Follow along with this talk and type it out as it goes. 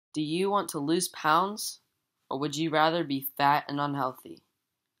Do you want to lose pounds, or would you rather be fat and unhealthy?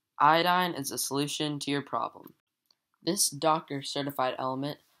 Iodine is a solution to your problem. This doctor-certified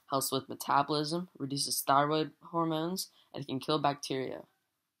element helps with metabolism, reduces thyroid hormones, and can kill bacteria.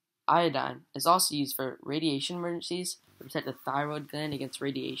 Iodine is also used for radiation emergencies to protect the thyroid gland against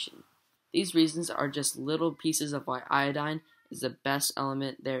radiation. These reasons are just little pieces of why iodine is the best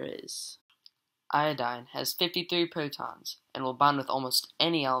element there is. Iodine has 53 protons and will bond with almost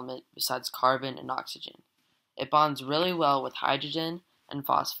any element besides carbon and oxygen. It bonds really well with hydrogen and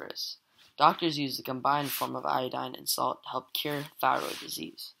phosphorus. Doctors use the combined form of iodine and salt to help cure thyroid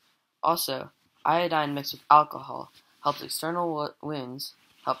disease. Also, iodine mixed with alcohol helps external wounds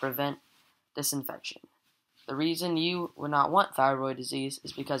help prevent disinfection. The reason you would not want thyroid disease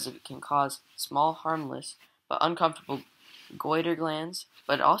is because it can cause small, harmless, but uncomfortable goiter glands,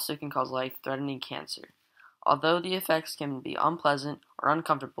 but it also can cause life-threatening cancer. Although the effects can be unpleasant or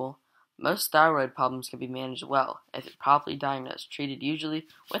uncomfortable, most thyroid problems can be managed well if it's properly diagnosed, treated usually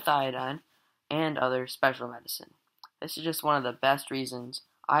with iodine and other special medicine. This is just one of the best reasons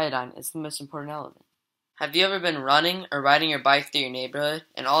iodine is the most important element. Have you ever been running or riding your bike through your neighborhood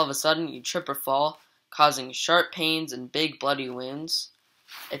and all of a sudden you trip or fall, causing sharp pains and big bloody wounds?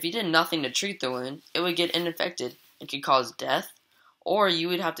 If you did nothing to treat the wound, it would get infected and could cause death, or you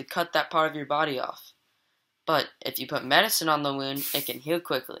would have to cut that part of your body off. But if you put medicine on the wound, it can heal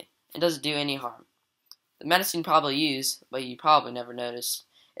quickly. It doesn't do any harm. The medicine you probably use, but you probably never noticed,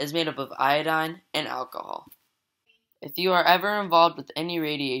 is made up of iodine and alcohol. If you are ever involved with any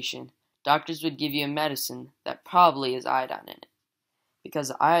radiation, doctors would give you a medicine that probably has iodine in it, because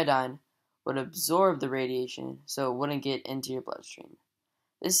the iodine would absorb the radiation so it wouldn't get into your bloodstream.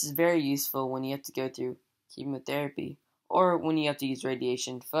 This is very useful when you have to go through chemotherapy or when you have to use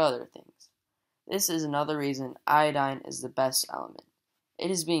radiation for other things. This is another reason iodine is the best element.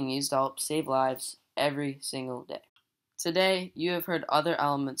 It is being used to help save lives every single day. Today, you have heard other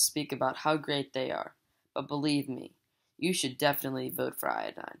elements speak about how great they are, but believe me, you should definitely vote for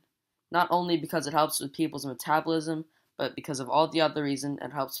iodine. Not only because it helps with people's metabolism, but because of all the other reasons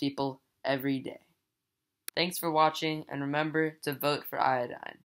it helps people every day. Thanks for watching, and remember to vote for iodine.